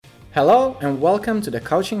Hello and welcome to the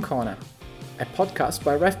Coaching Corner, a podcast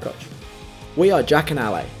by Ref Coach. We are Jack and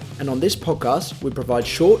Ale, and on this podcast we provide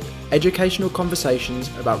short, educational conversations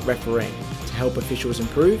about refereeing to help officials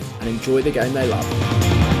improve and enjoy the game they love.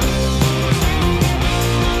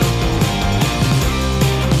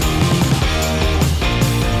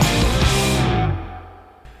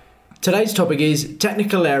 Today's topic is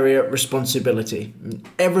technical area responsibility, and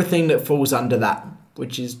everything that falls under that,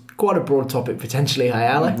 which is quite a broad topic potentially, hey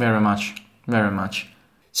Ale? Very much.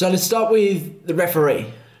 So let's start with the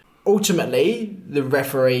referee. Ultimately, the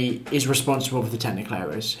referee is responsible for the technical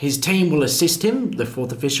areas. His team will assist him, the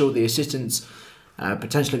fourth official, the assistants,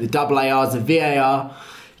 potentially the double ARs, the VAR,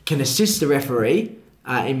 can assist the referee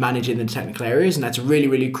in managing the technical areas, and that's a really,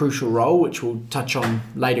 really crucial role, which we'll touch on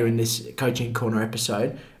later in this Coaching Corner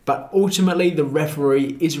episode. But ultimately, the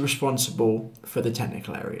referee is responsible for the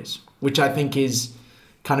technical areas, which I think is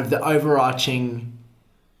kind of the overarching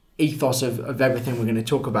ethos of everything we're going to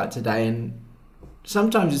talk about today. And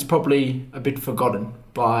sometimes it's probably a bit forgotten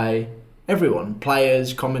by everyone,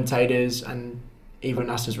 players, commentators, and even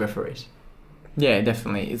us as referees. Yeah,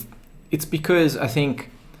 definitely. It's because I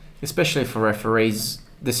think, especially for referees,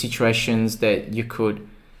 the situations that you could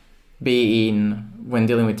be in when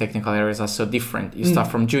dealing with technical areas are so different. You start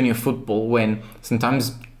from junior football when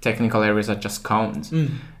sometimes technical areas are just cones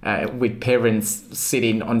with parents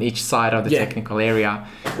sitting on each side of the technical area,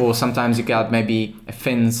 or sometimes you got maybe a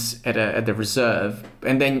fence at the reserve,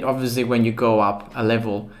 and then obviously when you go up a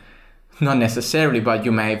level, not necessarily, but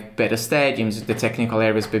you may have better stadiums, the technical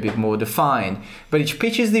areas be a bit more defined, but each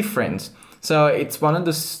pitch is different. So it's one of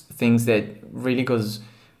those things that really goes,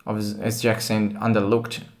 as Jack said,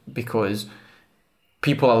 underlooked, because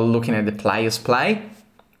people are looking at the players play,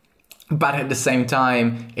 but at the same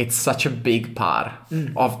time, it's such a big part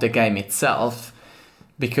of the game itself,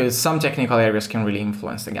 because some technical areas can really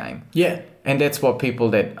influence the game. Yeah. And that's what people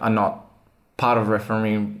that are not part of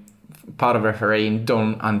refereeing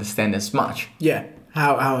don't understand as much. Yeah.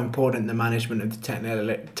 How important the management of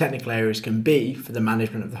the technical areas can be for the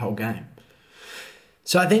management of the whole game.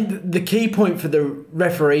 So I think the key point for the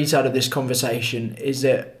referees out of this conversation is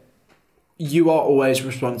that you are always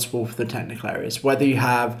responsible for the technical areas, whether you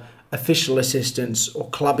have official assistants or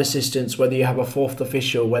club assistants, whether you have a fourth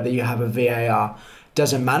official, whether you have a VAR,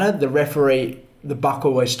 doesn't matter. The referee, the buck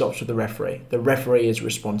always stops with the referee. The referee is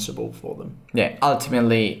responsible for them. Yeah,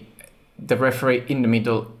 ultimately, the referee in the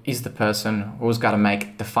middle is the person who's got to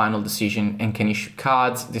make the final decision and can issue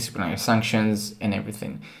cards, disciplinary sanctions, and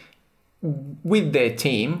everything. With their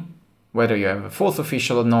team, whether you have a fourth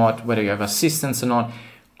official or not, whether you have assistants or not,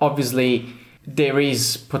 obviously there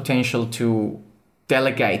is potential to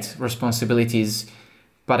delegate responsibilities,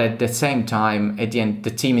 but at the same time, at the end, the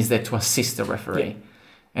team is there to assist the referee. Yeah.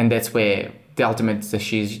 And that's where the ultimate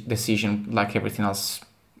decision, like everything else,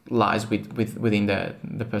 lies within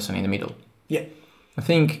the person in the middle. Yeah. I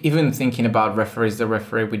think even thinking about referees, the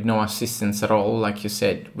referee with no assistance at all, like you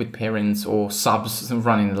said, with parents or subs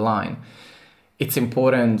running the line, it's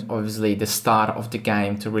important, obviously, the start of the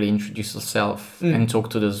game to really introduce yourself and talk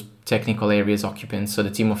to those technical areas occupants, so the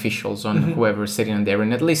team officials and whoever is sitting in there,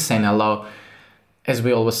 and at least saying hello. As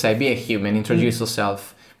we always say, be a human, introduce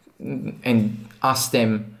yourself, and ask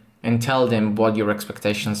them and tell them what your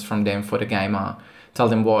expectations from them for the game are. Tell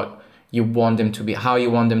them what you want them to be, how you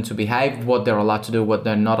want them to behave, what they're allowed to do, what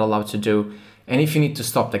they're not allowed to do. And if you need to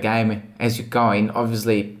stop the game as you're going,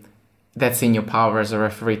 obviously that's in your power as a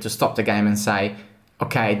referee to stop the game and say,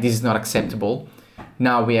 okay, this is not acceptable.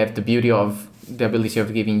 Now we have the beauty of the ability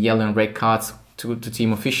of giving yellow and red cards to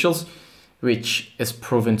team officials, which has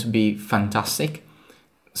proven to be fantastic.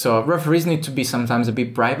 So referees need to be sometimes a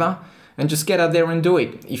bit braver and just get out there and do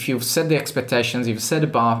it. If you've set the expectations, if you've set the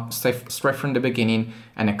bar straight from the beginning,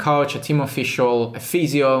 and a coach, a team official, a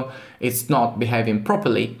physio, it's not behaving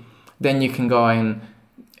properly, then you can go and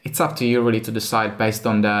it's up to you really to decide based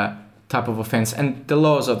on the type of offense. And the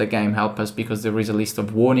laws of the game help us, because there is a list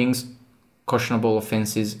of warnings, cautionable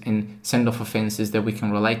offenses, and send-off offenses that we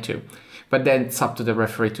can relate to. But then it's up to the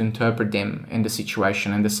referee to interpret them in the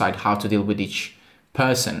situation and decide how to deal with each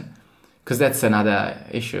person, because that's another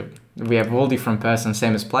issue. We have all different persons,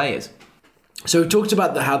 same as players. So we talked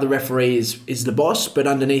about how the referee is the boss, but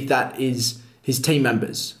underneath that is his team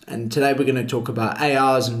members. And today we're going to talk about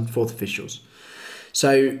ARs and fourth officials.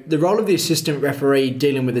 So the role of the assistant referee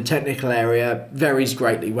dealing with the technical area varies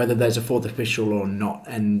greatly, whether there's a fourth official or not.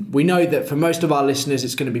 And we know that for most of our listeners,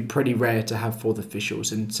 it's going to be pretty rare to have fourth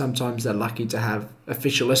officials, and sometimes they're lucky to have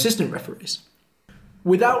official assistant referees.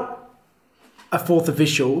 Without a fourth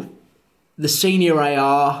official, the senior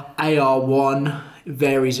AR, AR1,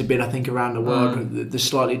 varies a bit, I think, around the world. The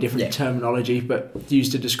slightly different terminology, but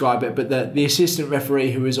used to describe it. But the assistant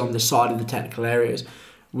referee who is on the side of the technical areas,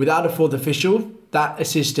 without a fourth official, that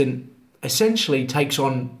assistant essentially takes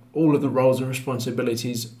on all of the roles and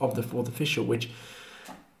responsibilities of the fourth official, which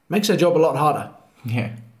makes their job a lot harder.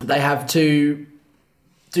 Yeah. They have to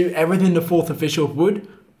do everything the fourth official would,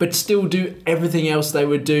 but still do everything else they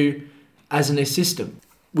would do as an assistant,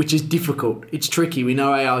 which is difficult. It's tricky. We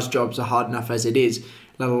know AR's jobs are hard enough as it is,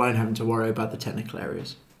 let alone having to worry about the technical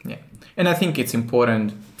areas. Yeah. And I think it's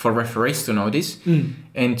important for referees to know this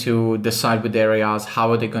and to decide with their ARs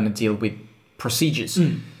how are they going to deal with procedures.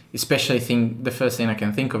 Especially the first thing I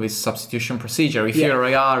can think of is substitution procedure. If your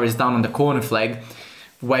AR is down on the corner flag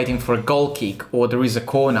waiting for a goal kick, or there is a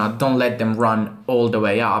corner, don't let them run all the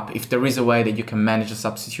way up. If there is a way that you can manage a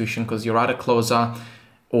substitution because you're either closer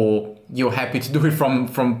or you're happy to do it from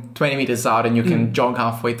 20 meters out and you can jog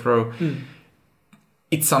halfway through,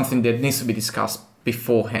 it's something that needs to be discussed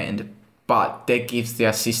beforehand, but that gives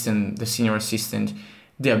the senior assistant,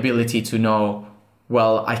 the ability to know,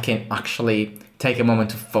 well, I can actually take a moment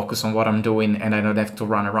to focus on what I'm doing and I don't have to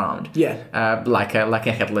run around. Like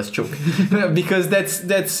a headless chook. Because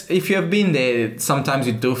that's if you have been there, sometimes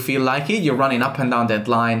you do feel like it. You're running up and down that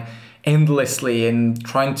line endlessly and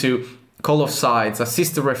trying to call offsides,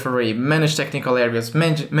 assist the referee, manage technical areas,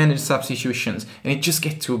 manage substitutions, and it just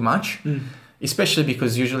gets too much. Especially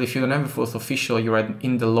because usually if you don't have a fourth official, you're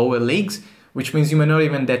in the lower leagues, which means you may not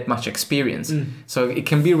even that much experience. So it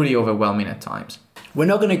can be really overwhelming at times. We're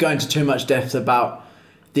not going to go into too much depth about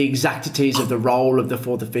the exactities of the role of the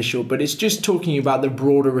fourth official, but it's just talking about the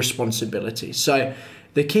broader responsibilities. So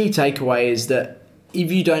the key takeaway is that if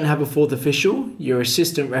you don't have a fourth official, your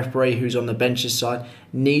assistant referee who's on the bench's side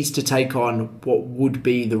needs to take on what would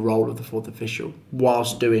be the role of the fourth official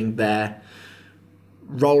whilst doing their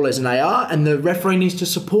role as an AR, and the referee needs to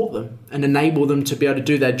support them and enable them to be able to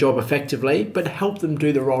do their job effectively, but help them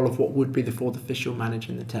do the role of what would be the fourth official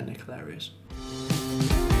managing the technical areas.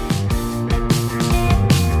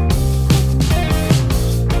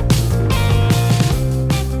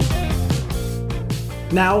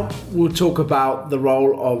 Now we'll talk about the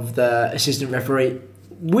role of the assistant referee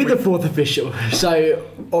with the fourth official. So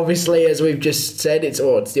obviously, as we've just said, it's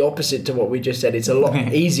the opposite to what we just said. It's a lot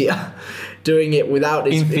easier doing it without.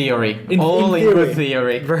 In theory. In good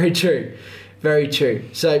theory. Very true. Very true.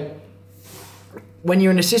 So when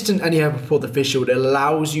you're an assistant and you have a fourth official, it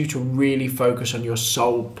allows you to really focus on your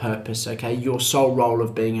sole purpose, okay? Your sole role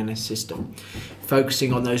of being an assistant.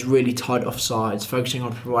 Focusing on those really tight offsides, focusing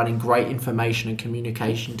on providing great information and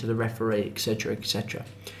communication to the referee, etc., etc.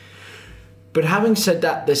 But having said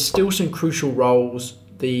that, there's still some crucial roles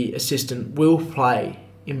the assistant will play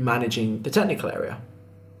in managing the technical area.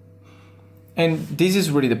 And this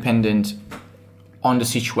is really dependent on the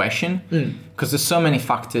situation, because there's so many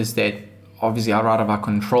factors that obviously are out of our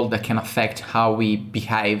control that can affect how we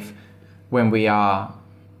behave when we are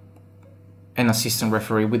an assistant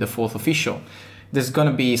referee with a fourth official. There's going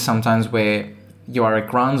to be sometimes where you are at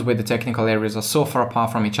grounds where the technical areas are so far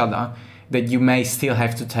apart from each other that you may still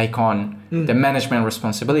have to take on the management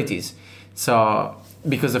responsibilities. So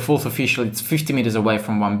because the fourth official is 50 meters away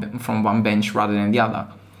from one bench rather than the other,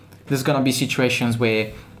 there's going to be situations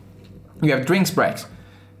where you have drinks breaks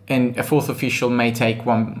and a fourth official may take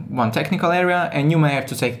one technical area and you may have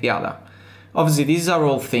to take the other. Obviously, these are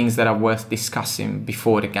all things that are worth discussing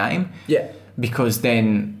before the game. Because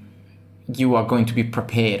then you are going to be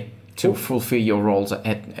prepared to fulfill your roles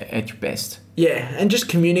at your best. Yeah, and just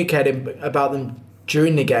communicating about them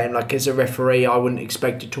during the game. Like as a referee, I wouldn't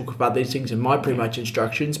expect to talk about these things in my pre-match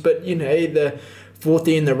instructions, but you know, the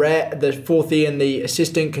fourthie and the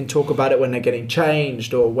assistant can talk about it when they're getting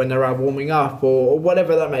changed or when they're warming up or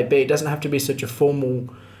whatever that may be. It doesn't have to be such a formal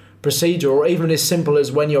procedure, or even as simple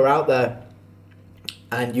as when you're out there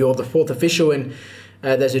and you're the fourth official and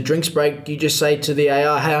there's a drinks break, you just say to the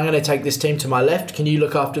AR, hey, I'm going to take this team to my left. Can you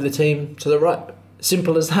look after the team to the right?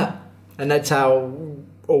 Simple as that. And that's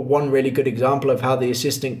one really good example of how the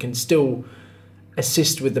assistant can still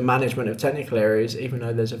assist with the management of technical areas, even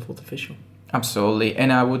though there's a fourth official. Absolutely.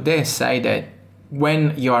 And I would dare say that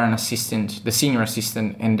when you are an assistant, the senior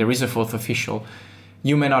assistant, and there is a fourth official,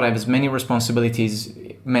 you may not have as many responsibilities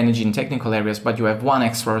managing technical areas, but you have one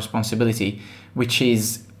extra responsibility, which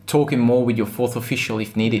is talking more with your fourth official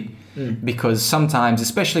if needed. Because sometimes,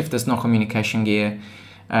 especially if there's no communication gear,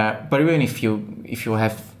 but even if you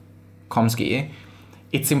have comms gear,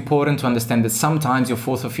 it's important to understand that sometimes your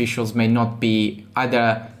fourth officials may not be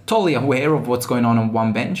either totally aware of what's going on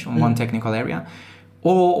one bench, on one technical area,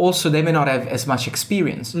 or also they may not have as much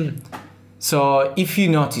experience. So if you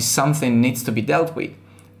notice something needs to be dealt with,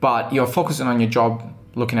 but you're focusing on your job,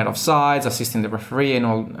 looking at offsides, assisting the referee, and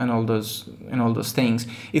all those things,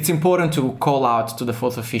 it's important to call out to the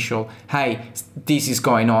fourth official, "Hey, this is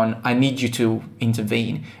going on. I need you to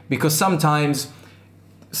intervene." Because sometimes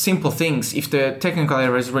simple things, if the technical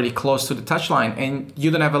area is really close to the touchline and you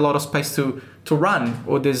don't have a lot of space to run,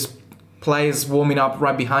 or there's players warming up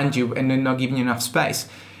right behind you and they're not giving you enough space,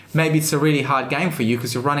 maybe it's a really hard game for you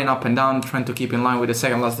because you're running up and down trying to keep in line with the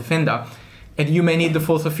second last defender, and you may need the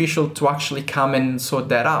fourth official to actually come and sort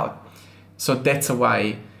that out. So that's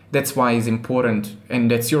why it's important,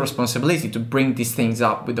 and that's your responsibility to bring these things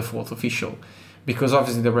up with the fourth official. Because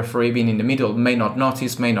obviously the referee being in the middle may not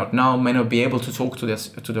notice, may not know, may not be able to talk to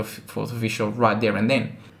the fourth official right there and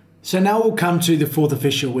then. So now we'll come to the fourth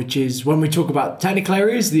official, which is, when we talk about technical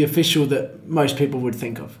areas, the official that most people would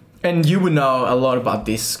think of. And you would know a lot about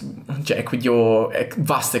this, Jack, with your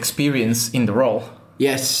vast experience in the role.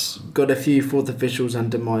 Yes, got a few fourth officials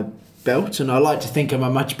under my belt, and I like to think I'm a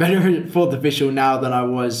much better fourth official now than I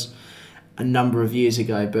was a number of years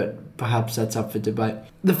ago, but perhaps that's up for debate.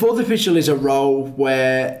 The fourth official is a role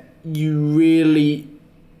where you really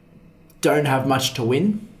don't have much to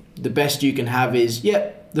win. The best you can have is,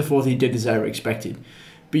 the fourthie did as they were expected,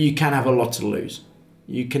 but you can have a lot to lose.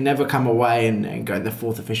 You can never come away and go, the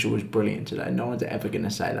fourth official was brilliant today. No one's ever going to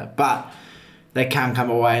say that. But they can come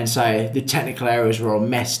away and say, the technical areas were a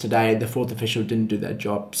mess today, the fourth official didn't do their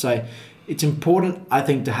job. So it's important, I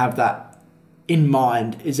think, to have that in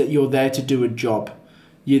mind, is that you're there to do a job.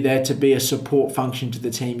 You're there to be a support function to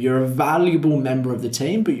the team. You're a valuable member of the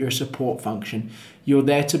team, but you're a support function. You're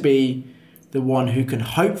there to be the one who can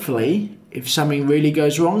hopefully, if something really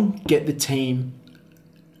goes wrong, get the team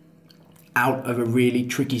out of a really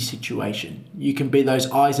tricky situation. You can be those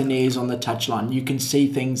eyes and ears on the touchline. You can see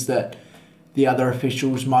things that the other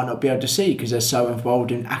officials might not be able to see because they're so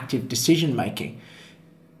involved in active decision making.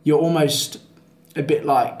 You're almost a bit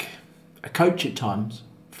like a coach at times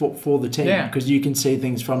for the team, because you can see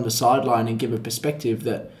things from the sideline and give a perspective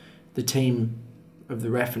that the team of the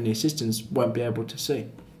ref and the assistants won't be able to see.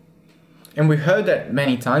 And we've heard that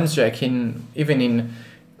many times, Jack, even in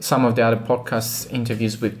some of the other podcast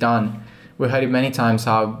interviews we've done, we've heard it many times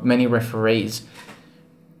how many referees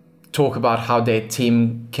talk about how their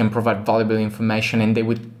team can provide valuable information, and they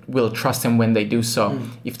will trust them when they do so,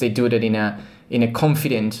 if they do that in a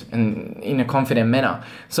confident manner.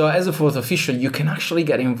 So as a fourth official, you can actually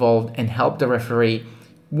get involved and help the referee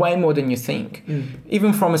way more than you think.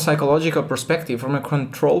 Even from a psychological perspective, from a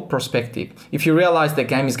control perspective. If you realize the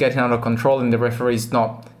game is getting out of control and the referee is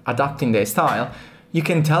not adapting their style, you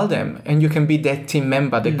can tell them, and you can be that team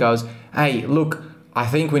member that goes, "Hey, look, I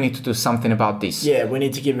think we need to do something about this. Yeah, we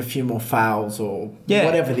need to give a few more fouls or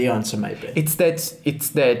whatever the answer may be." It's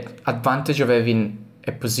that advantage of having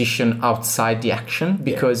a position outside the action,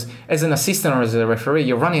 because as an assistant or as a referee,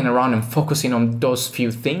 you're running around and focusing on those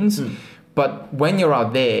few things. But when you're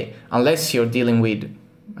out there, unless you're dealing with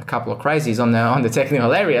a couple of crazies on the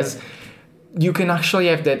technical areas, you can actually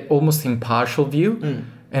have that almost impartial view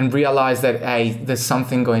and realize that, hey, there's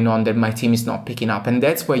something going on that my team is not picking up. And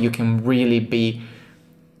that's where you can really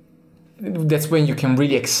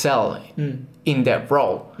excel in that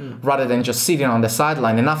role, rather than just sitting on the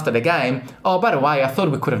sideline and after the game, "Oh, by the way, I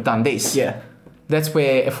thought we could have done this." Yeah. That's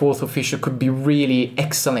where a fourth official could be really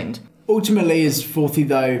excellent. Ultimately, as fourthie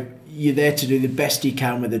though, you're there to do the best you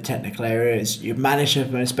can with the technical areas. You manage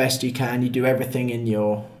them as best you can. You do everything in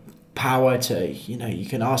your power to, you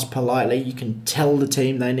can ask politely, you can tell the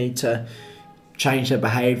team they need to change their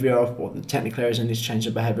behaviour, or the technical areas need to change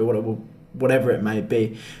their behaviour, whatever it may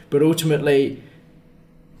be. But ultimately,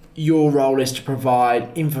 your role is to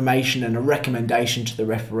provide information and a recommendation to the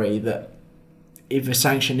referee that if a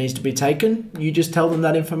sanction needs to be taken, you just tell them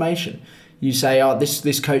that information. You say,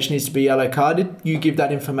 this coach needs to be yellow carded, you give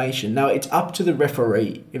that information. Now, it's up to the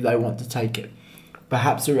referee if they want to take it.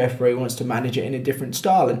 Perhaps the referee wants to manage it in a different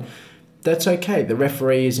style, and that's okay. The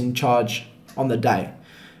referee is in charge on the day.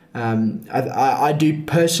 I do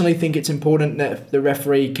personally think it's important that the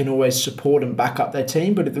referee can always support and back up their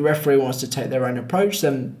team, but if the referee wants to take their own approach,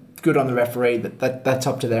 then good on the referee. That's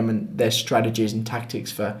up to them and their strategies and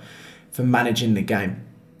tactics for managing the game.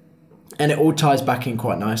 And it all ties back in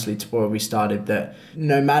quite nicely to where we started, that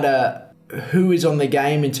no matter who is on the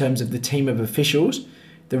game in terms of the team of officials,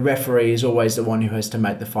 the referee is always the one who has to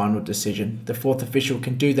make the final decision. The fourth official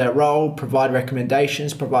can do their role, provide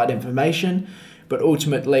recommendations, provide information, but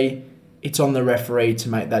ultimately it's on the referee to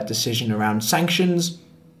make that decision around sanctions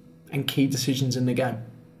and key decisions in the game.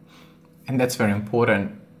 And that's very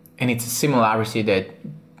important. And it's a similarity that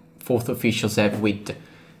fourth officials have with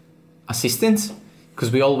assistants,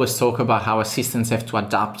 because we always talk about how assistants have to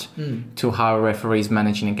adapt to how a referee is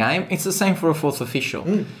managing a game. It's the same for a fourth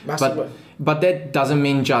official. But that doesn't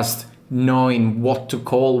mean just knowing what to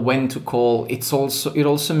call, when to call. It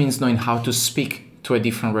also means knowing how to speak to a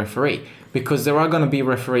different referee, because there are going to be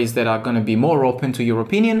referees that are going to be more open to your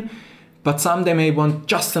opinion, but some they may want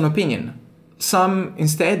just an opinion. Some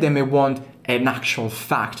instead they may want an actual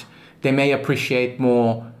fact. They may appreciate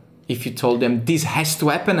more if you told them this has to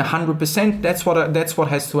happen 100%. That's what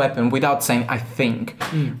has to happen, without saying I think.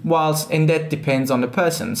 And that depends on the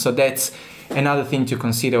person. So that's another thing to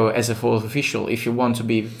consider as a fourth official if you want to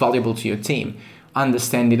be valuable to your team.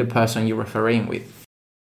 Understanding the person you're refereeing with.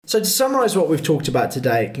 So to summarise what we've talked about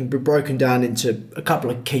today, it can be broken down into a couple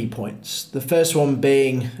of key points. The first one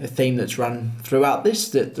being a theme that's run throughout this,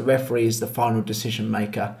 that the referee is the final decision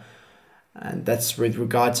maker. And that's with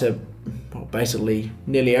regard to basically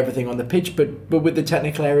nearly everything on the pitch, but with the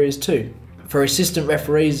technical areas too. For assistant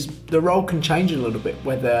referees, the role can change a little bit,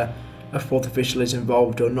 whether a fourth official is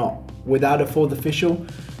involved or not. Without a fourth official,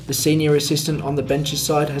 the senior assistant on the bench's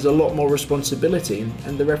side has a lot more responsibility,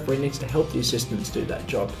 and the referee needs to help the assistants do that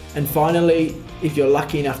job. And finally, if you're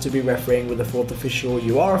lucky enough to be refereeing with a fourth official,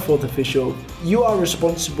 you are a fourth official, you are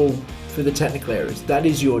responsible for the technical areas. That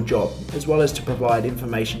is your job, as well as to provide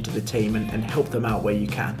information to the team and help them out where you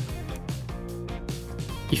can.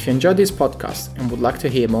 If you enjoyed this podcast and would like to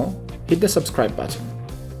hear more, hit the subscribe button.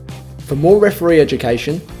 For more referee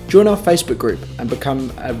education, join our Facebook group and become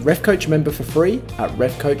a RefCoach member for free at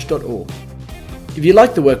refcoach.org. If you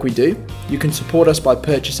like the work we do, you can support us by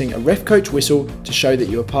purchasing a RefCoach whistle to show that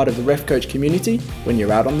you are part of the RefCoach community when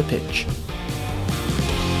you're out on the pitch.